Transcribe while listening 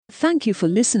Thank you for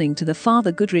listening to the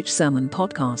Father Goodrich Sermon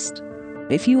Podcast.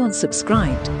 If you aren't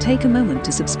subscribed, take a moment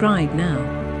to subscribe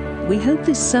now. We hope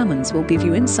these sermons will give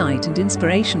you insight and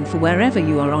inspiration for wherever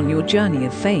you are on your journey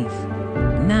of faith.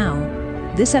 Now,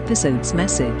 this episode's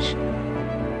message.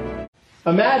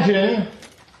 Imagine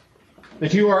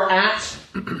that you are at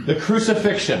the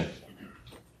crucifixion.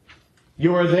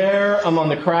 You are there among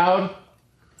the crowd,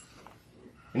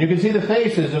 and you can see the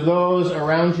faces of those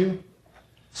around you.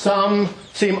 Some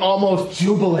seem almost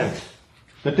jubilant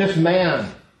that this man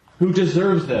who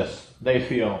deserves this, they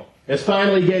feel, is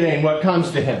finally getting what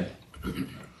comes to him.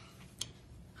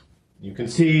 You can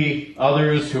see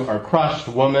others who are crushed,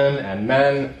 women and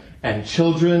men and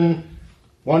children,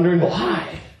 wondering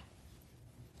why.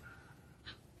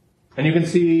 And you can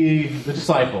see the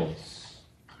disciples,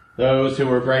 those who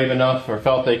were brave enough or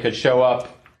felt they could show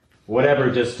up whatever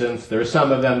distance. There are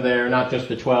some of them there, not just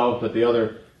the 12, but the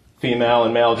other female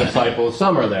and male disciples.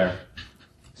 Some are there,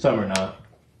 some are not.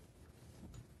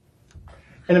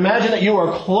 And imagine that you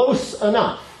are close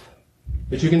enough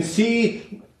that you can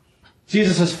see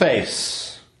Jesus'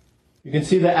 face. You can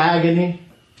see the agony,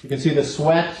 you can see the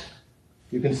sweat,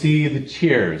 you can see the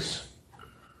tears.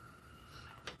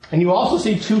 And you also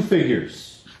see two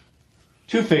figures,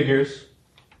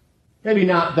 maybe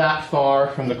not that far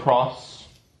from the cross.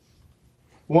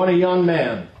 One, a young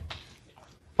man,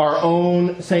 our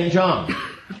own St. John,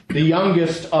 the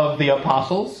youngest of the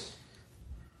apostles,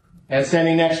 and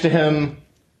standing next to him,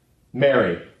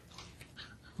 Mary,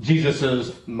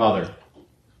 Jesus' mother.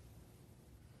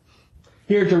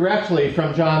 Here directly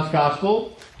from John's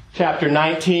Gospel, chapter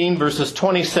 19, verses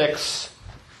 26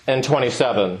 and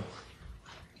 27.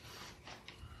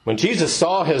 When Jesus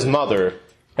saw his mother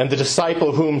and the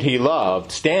disciple whom he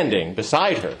loved standing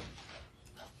beside her,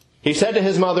 he said to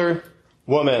his mother,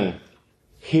 "Woman,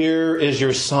 here is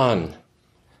your son."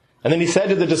 And then he said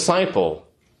to the disciple,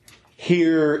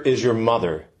 "Here is your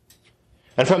mother."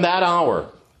 And from that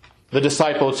hour, the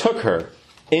disciple took her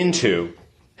into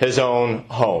his own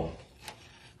home.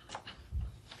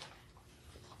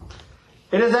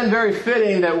 It is then very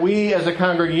fitting that we as a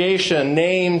congregation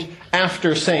named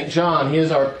after St. John, he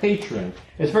is our patron,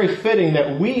 it's very fitting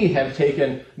that we have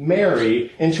taken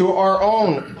Mary into our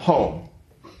own home.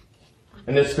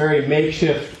 In this very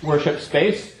makeshift worship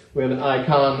space, we have an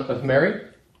icon of Mary.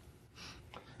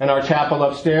 In our chapel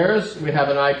upstairs, we have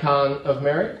an icon of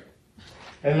Mary.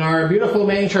 And in our beautiful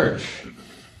main church,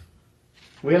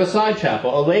 we have a side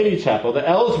chapel, a lady chapel, the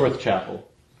Ellsworth Chapel.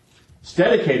 It's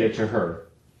dedicated to her.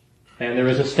 And there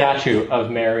is a statue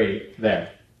of Mary there.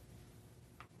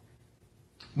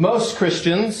 Most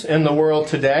Christians in the world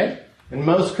today, and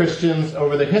most Christians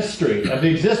over the history of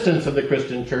the existence of the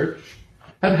Christian church,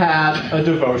 have had a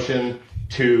devotion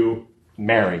to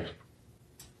Mary.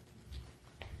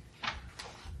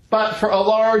 But for a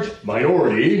large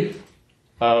minority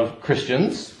of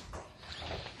Christians,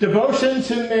 devotion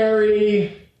to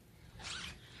Mary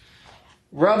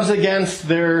rubs against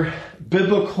their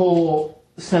biblical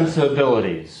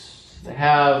sensibilities. They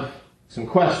have some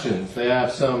questions, they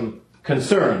have some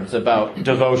concerns about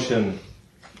devotion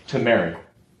to Mary.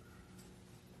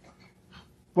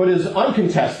 What is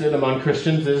uncontested among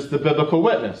Christians is the biblical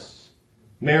witness.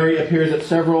 Mary appears at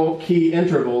several key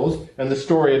intervals in the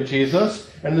story of Jesus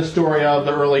and the story of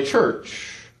the early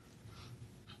church.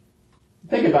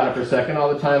 Think about it for a second,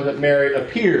 all the times that Mary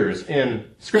appears in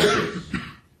Scriptures.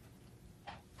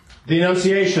 The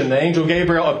Annunciation, the angel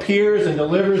Gabriel appears and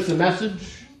delivers the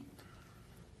message.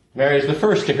 Mary is the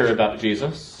first to hear about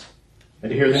Jesus and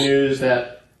to hear the news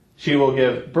that she will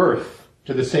give birth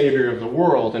to the Savior of the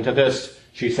world, and to this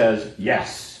she says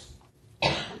yes.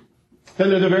 Then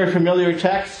there's a very familiar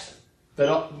text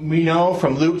that we know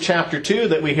from Luke chapter 2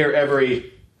 that we hear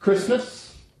every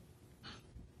Christmas.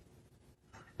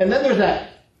 And then there's that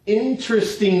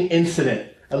interesting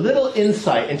incident, a little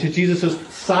insight into Jesus'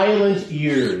 silent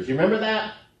years. You remember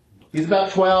that? He's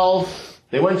about 12.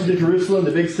 They went to Jerusalem,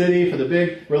 the big city, for the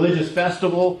big religious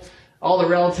festival. All the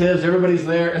relatives, everybody's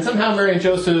there. And somehow Mary and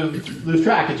Joseph lose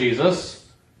track of Jesus.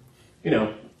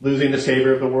 Losing the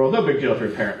Savior of the world. No big deal for a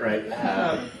parent,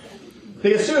 right?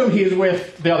 They assume he's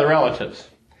with the other relatives.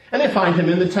 And they find him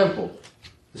in the temple.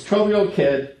 This 12-year-old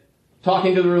kid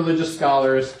talking to the religious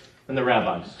scholars and the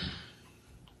rabbis.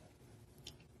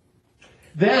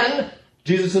 Then,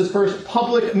 Jesus' first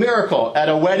public miracle at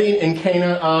a wedding in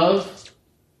Cana of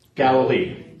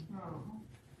Galilee.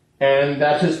 And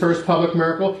that's his first public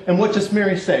miracle. And what does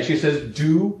Mary say? She says,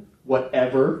 "Do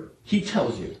whatever he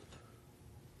tells you."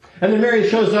 And then Mary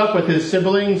shows up with his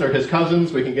siblings or his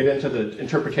cousins. We can get into the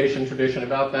interpretation tradition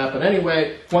about that. But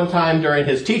anyway, one time during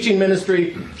his teaching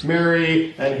ministry,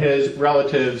 Mary and his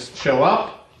relatives show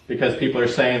up because people are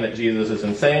saying that Jesus is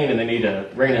insane and they need to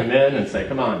rein him in and say,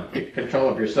 come on, get control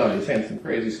of your son. He's saying some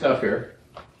crazy stuff here.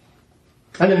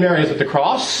 And then Mary is at the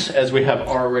cross, as we have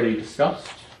already discussed.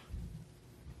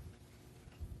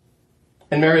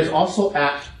 And Mary is also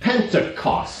at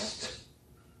Pentecost,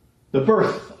 the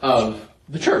birth of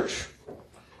the church.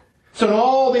 So in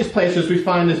all these places we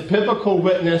find this biblical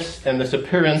witness and this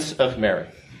appearance of Mary.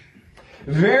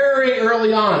 Very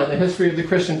early on in the history of the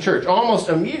Christian church, almost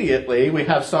immediately, we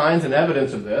have signs and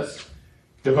evidence of this.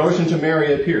 Devotion to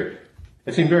Mary appeared.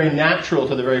 It seemed very natural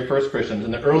to the very first Christians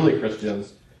and the early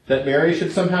Christians that Mary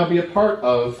should somehow be a part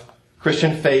of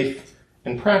Christian faith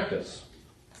and practice.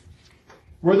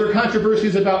 Were there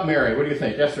controversies about Mary? What do you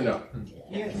think? Yes or no?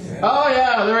 Yes. Oh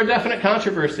yeah, there are definite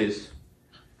controversies.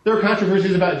 There are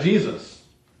controversies about Jesus,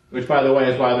 which, by the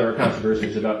way, is why there are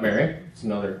controversies about Mary. It's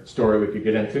another story we could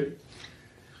get into.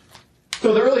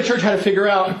 So the early church had to figure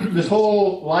out this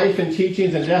whole life and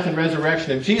teachings and death and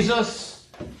resurrection of Jesus.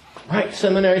 Right,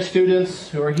 seminary students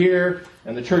who are here,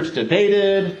 and the church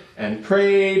debated and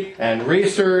prayed and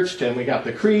researched, and we got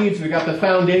the creeds, we got the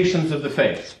foundations of the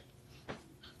faith.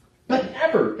 But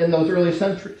never in those early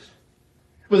centuries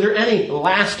was there any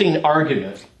lasting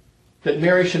argument that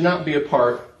Mary should not be a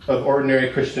part of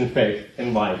ordinary Christian faith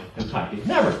and life and piety.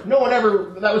 Never. No one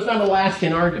ever, that was not a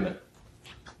lasting argument.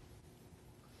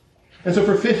 And so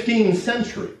for 15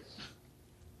 centuries,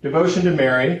 devotion to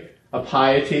Mary, a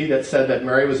piety that said that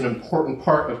Mary was an important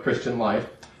part of Christian life,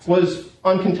 was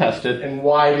uncontested and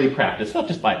widely practiced, not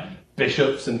just by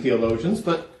bishops and theologians,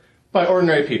 but by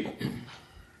ordinary people.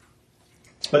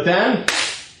 But then,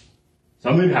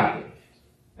 something happened.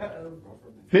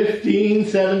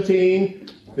 1517,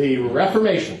 the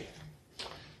Reformation.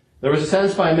 There was a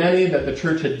sense by many that the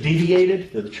church had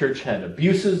deviated, that the church had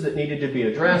abuses that needed to be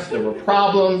addressed, there were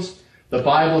problems. The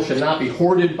Bible should not be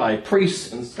hoarded by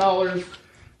priests and scholars.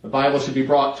 The Bible should be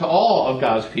brought to all of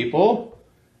God's people.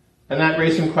 And that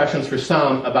raised some questions for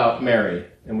some about Mary.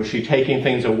 And was she taking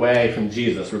things away from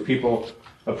Jesus? Were people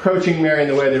approaching Mary in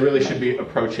the way they really should be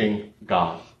approaching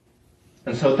God?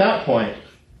 And so at that point,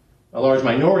 a large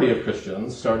minority of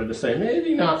Christians started to say,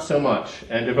 maybe not so much.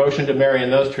 And devotion to Mary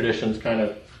and those traditions kind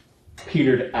of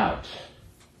petered out.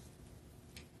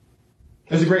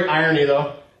 There's a great irony,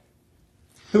 though.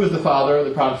 Who was the father of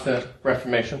the Protestant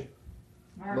Reformation?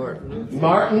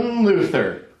 Martin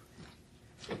Luther.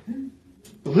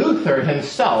 Luther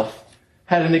himself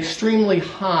had an extremely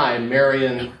high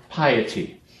Marian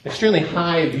piety, extremely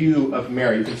high view of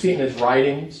Mary. You can see it in his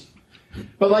writings.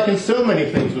 But like in so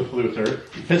many things with Luther,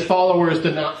 his followers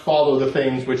did not follow the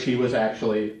things which he was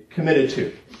actually committed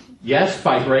to. Yes,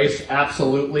 by grace,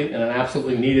 absolutely, and an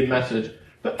absolutely needed message.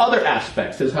 But other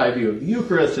aspects, his high view of the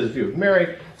Eucharist, his view of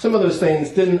Mary, some of those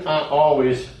things didn't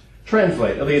always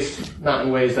translate, at least not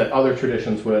in ways that other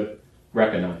traditions would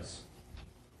recognize.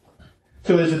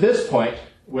 So it is at this point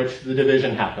which the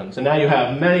division happens. And now you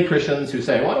have many Christians who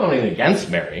say, well, I don't have anything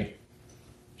against Mary.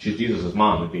 She's Jesus'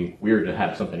 mom. It would be weird to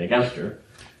have something against her.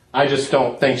 I just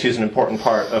don't think she's an important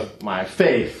part of my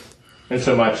faith in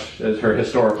so much as her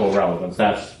historical relevance.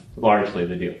 That's largely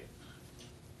the deal.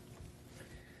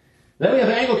 Then we have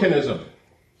Anglicanism.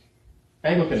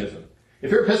 Anglicanism. If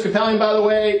you're Episcopalian, by the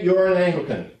way, you're an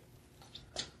Anglican.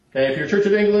 Okay, if you're Church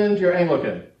of England, you're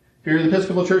Anglican. If you're the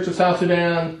Episcopal Church of South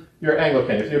Sudan, you're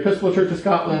Anglican. If you're the Episcopal Church of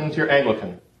Scotland, you're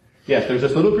Anglican. Yes, there's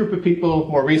this little group of people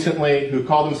more recently who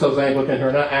call themselves Anglican who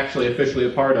are not actually officially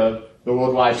a part of the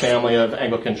worldwide family of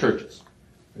Anglican churches.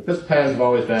 Episcopalians have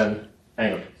always been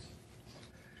Anglicans.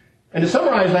 And to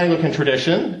summarize Anglican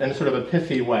tradition in sort of a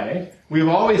pithy way, we've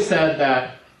always said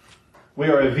that we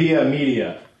are a via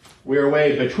media. We are a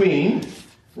way between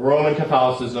Roman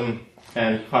Catholicism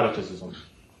and Protestantism.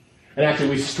 And actually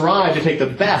we strive to take the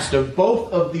best of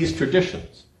both of these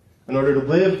traditions in order to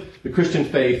live the Christian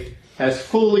faith as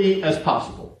fully as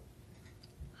possible.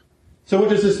 So what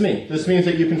does this mean? This means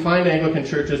that you can find Anglican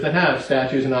churches that have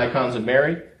statues and icons of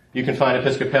Mary. You can find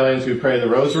Episcopalians who pray the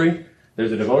rosary.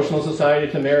 There's a devotional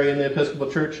society to Mary in the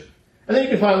Episcopal Church. And then you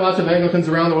can find lots of Anglicans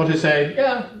around the world who say,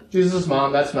 yeah, Jesus'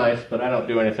 mom, that's nice, but I don't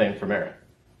do anything for Mary.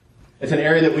 It's an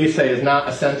area that we say is not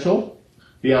essential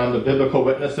beyond the biblical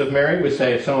witness of Mary. We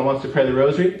say if someone wants to pray the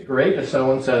rosary, great. If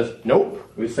someone says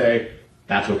nope, we say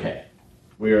that's okay.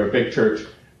 We are a big church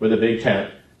with a big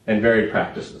tent and varied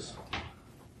practices.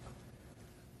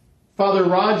 Father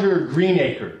Roger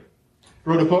Greenacre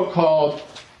wrote a book called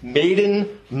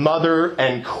Maiden, Mother,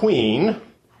 and Queen,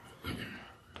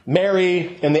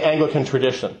 Mary in the Anglican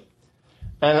Tradition.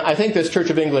 And I think this Church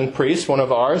of England priest, one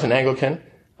of ours, an Anglican,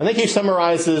 I think he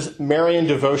summarizes Marian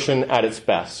devotion at its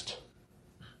best.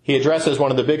 He addresses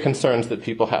one of the big concerns that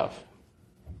people have.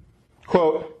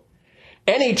 Quote,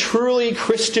 "Any truly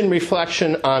Christian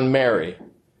reflection on Mary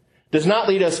does not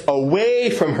lead us away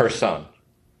from her Son.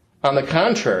 On the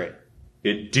contrary,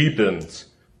 it deepens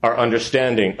our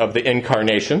understanding of the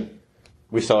Incarnation."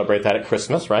 We celebrate that at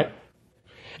Christmas, right?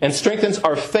 "And strengthens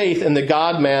our faith in the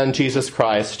God-man Jesus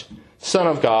Christ, Son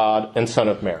of God and Son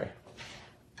of Mary."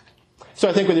 So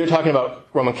I think whether you're talking about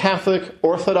Roman Catholic,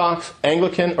 Orthodox,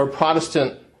 Anglican, or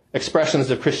Protestant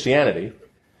expressions of Christianity,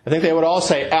 I think they would all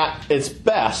say at its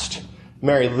best,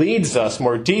 Mary leads us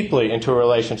more deeply into a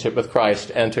relationship with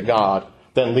Christ and to God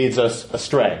than leads us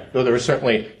astray, though there are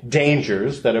certainly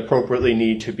dangers that appropriately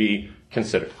need to be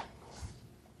considered.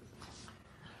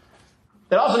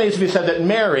 It also needs to be said that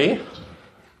Mary,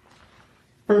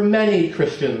 for many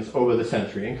Christians over the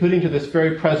century, including to this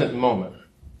very present moment,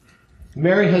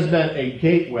 Mary has been a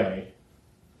gateway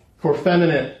for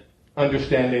feminine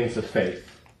understandings of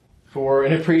faith, for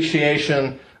an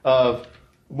appreciation of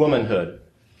womanhood,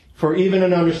 for even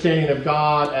an understanding of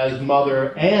God as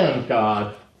mother and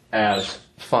God as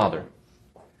father.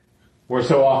 Where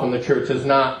so often the church has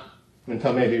not,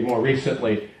 until maybe more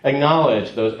recently,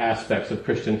 acknowledged those aspects of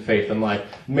Christian faith and life.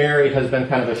 Mary has been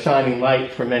kind of a shining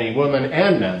light for many women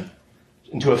and men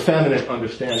into a feminine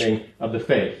understanding of the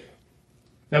faith.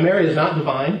 Now, Mary is not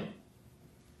divine.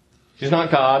 She's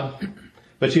not God,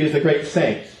 but she is the great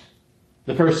saint,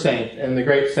 the first saint and the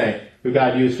great saint who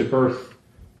God used to birth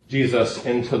Jesus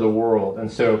into the world.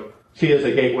 And so she is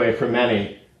a gateway for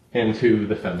many into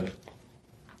the feminine.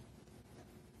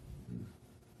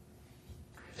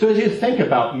 So as you think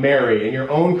about Mary in your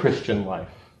own Christian life,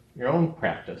 your own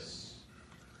practice,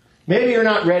 maybe you're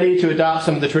not ready to adopt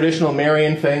some of the traditional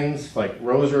Marian things like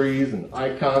rosaries and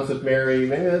icons of Mary.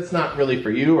 Maybe that's not really for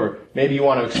you, or maybe you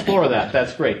want to explore that.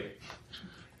 That's great.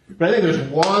 But I think there's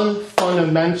one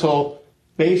fundamental,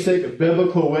 basic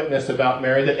biblical witness about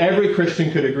Mary that every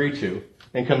Christian could agree to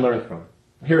and can learn from.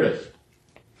 Here it is.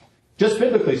 Just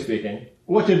biblically speaking,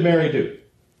 what did Mary do?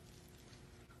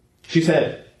 She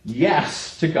said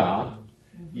yes to God,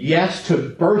 yes to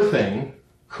birthing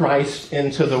Christ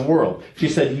into the world. She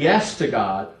said yes to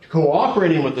God,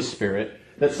 cooperating with the Spirit,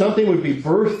 that something would be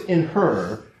birthed in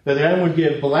her that then would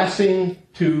give blessing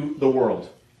to the world.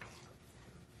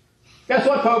 Guess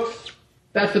what, folks?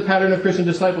 That's the pattern of Christian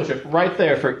discipleship right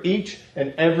there for each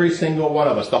and every single one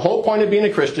of us. The whole point of being a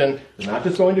Christian is not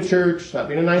just going to church, not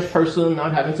being a nice person,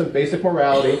 not having some basic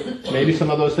morality. Maybe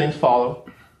some of those things follow.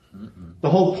 The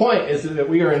whole point is that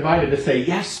we are invited to say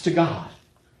yes to God.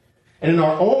 And in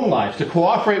our own lives, to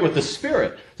cooperate with the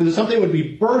Spirit, so that something would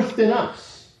be birthed in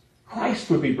us. Christ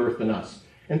would be birthed in us.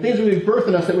 And things would be birthed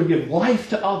in us that would give life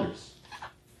to others.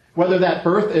 Whether that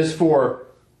birth is for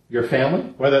your family,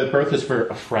 whether that birth is for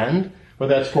a friend,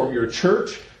 whether that's for your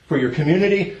church, for your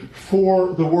community,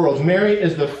 for the world. Mary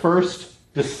is the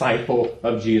first disciple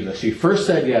of Jesus. She first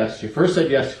said yes. She first said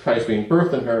yes to Christ being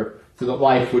birthed in her, so that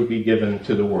life would be given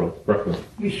to the world. Brooklyn.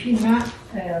 Is she not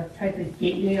a type of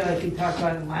gateway like we talked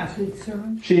about in last week's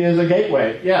sermon? She is a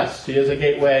gateway, yes. She is a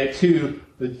gateway to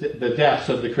the depths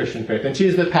of the Christian faith. And she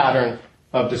is the pattern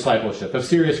of discipleship, of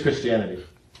serious Christianity.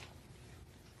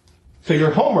 So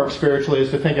your homework spiritually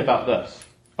is to think about this.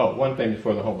 Oh, one thing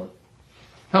before the homework.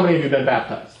 How many of you have been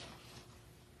baptized?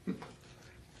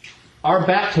 Our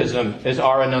baptism is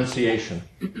our annunciation.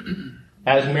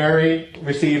 As Mary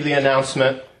received the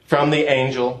announcement from the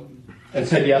angel and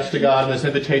said yes to God in this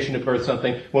invitation to birth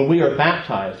something, when we are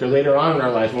baptized, or later on in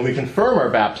our lives, when we confirm our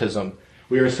baptism,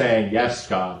 we are saying, yes,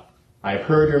 God, I've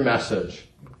heard your message.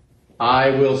 I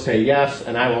will say yes,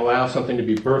 and I will allow something to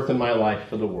be birthed in my life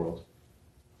for the world.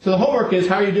 So the homework is,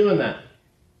 how are you doing that?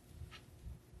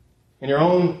 In your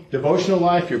own devotional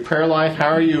life, your prayer life, how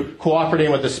are you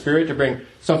cooperating with the Spirit to bring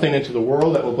something into the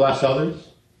world that will bless others?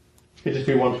 It could just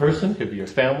be one person, it could be your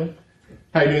family.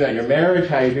 How are you doing that in your marriage?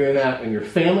 How are you doing that in your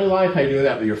family life? How are you doing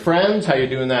that with your friends? How are you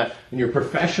doing that in your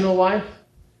professional life?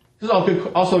 This is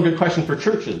also a good question for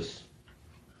churches.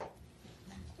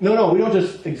 No, we don't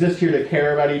just exist here to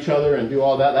care about each other and do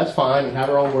all that. That's fine, and have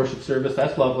our own worship service.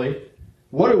 That's lovely.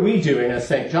 What are we doing as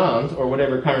St. John's, or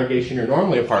whatever congregation you're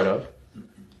normally a part of?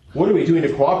 What are we doing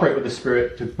to cooperate with the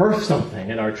Spirit to birth something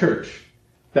in our church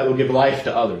that will give life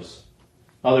to others?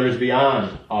 Others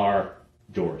beyond our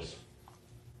doors.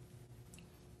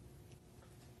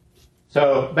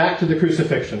 So, back to the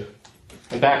crucifixion,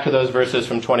 and back to those verses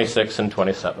from 26 and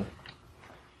 27.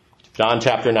 John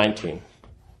chapter 19.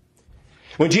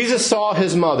 When Jesus saw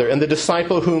his mother and the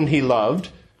disciple whom he loved,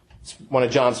 it's one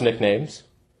of John's nicknames,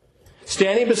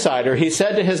 Standing beside her, he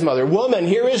said to his mother, "Woman,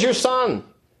 here is your son."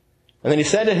 And then he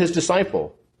said to his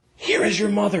disciple, "Here is your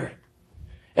mother."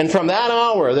 And from that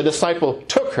hour, the disciple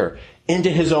took her into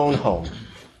his own home.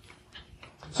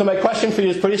 So my question for you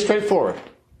is pretty straightforward.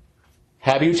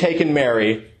 Have you taken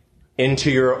Mary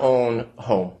into your own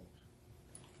home?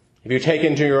 Have you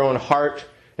taken to your own heart?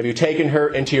 Have you taken her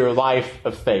into your life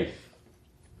of faith?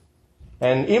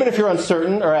 And even if you're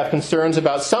uncertain or have concerns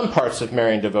about some parts of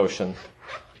Marian devotion,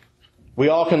 we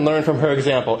all can learn from her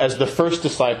example as the first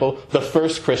disciple, the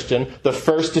first Christian, the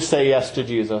first to say yes to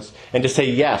Jesus, and to say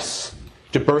yes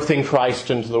to birthing Christ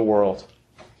into the world.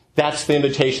 That's the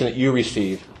invitation that you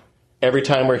receive every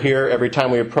time we're here, every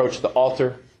time we approach the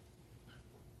altar.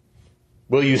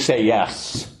 Will you say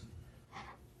yes?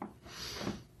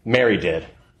 Mary did.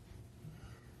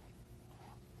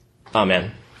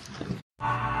 Amen.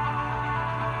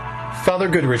 Father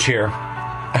Goodrich here.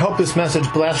 I hope this message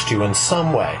blessed you in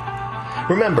some way.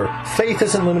 Remember, faith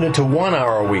isn't limited to 1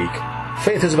 hour a week.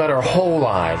 Faith is about our whole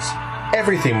lives,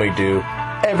 everything we do,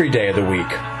 every day of the week.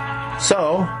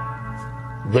 So,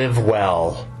 live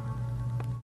well.